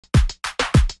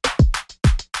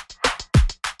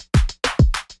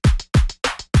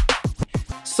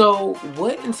So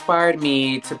what inspired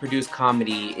me to produce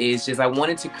comedy is just I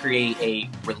wanted to create a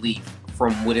relief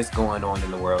from what is going on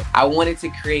in the world. I wanted to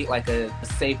create like a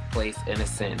safe place in a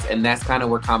sense, and that's kind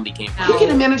of where comedy came from. Can you get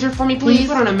a manager for me, please?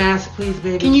 Put on a mask, please,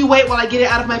 baby. Can you wait while I get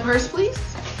it out of my purse, please?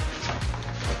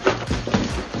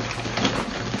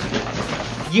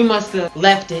 You must have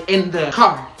left it in the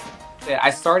car.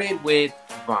 I started with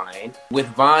Vine. With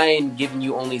Vine giving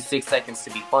you only 6 seconds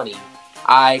to be funny,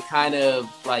 I kind of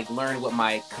like learned what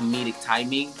my comedic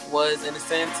timing was in a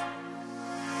sense.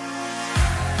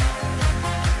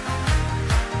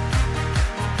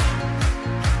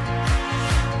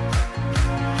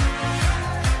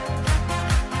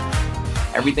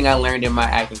 Everything I learned in my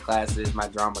acting classes, my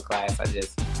drama class, I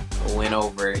just went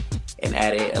over and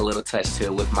added a little touch to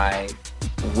it with my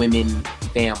women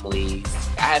families.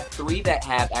 I have 3 that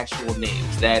have actual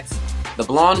names. That's the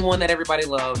blonde one that everybody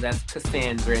loves, that's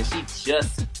Cassandra, and she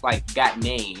just like got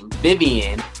named.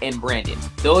 Vivian and Brandon.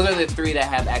 Those are the 3 that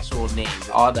have actual names.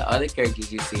 All the other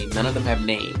characters you see, none of them have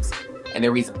names. And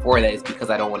the reason for that is because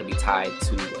I don't want to be tied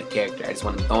to a character. I just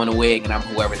want to throw in a wig and I'm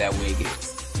whoever that wig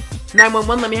is.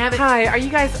 911, let me have it. Hi, are you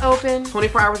guys open?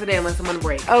 24 hours a day unless I'm on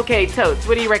break. Okay, totes,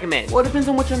 what do you recommend? Well, it depends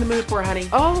on what you're in the mood for, honey.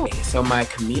 Oh. So my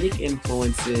comedic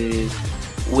influences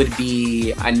would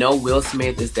be, I know Will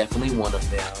Smith is definitely one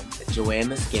of them. Joanne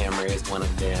the Scammer is one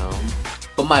of them.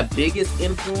 But my biggest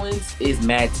influence is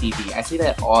Mad TV. I see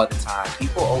that all the time.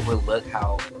 People overlook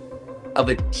how of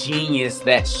a genius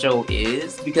that show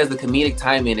is because the comedic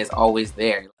timing is always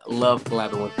there. Love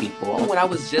collabing with people. When I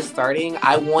was just starting,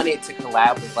 I wanted to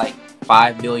collab with like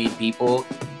 5 billion people,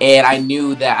 and I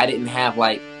knew that I didn't have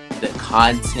like the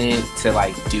content to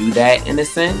like do that in a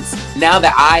sense. Now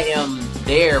that I am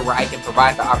there where I can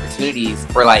provide the opportunities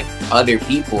for like other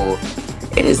people,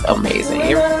 it is amazing.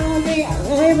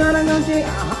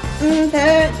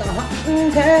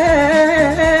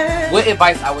 What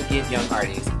advice I would give young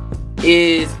artists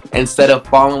is, instead of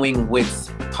following what's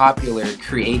popular,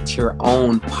 create your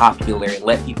own popular.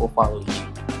 Let people follow you.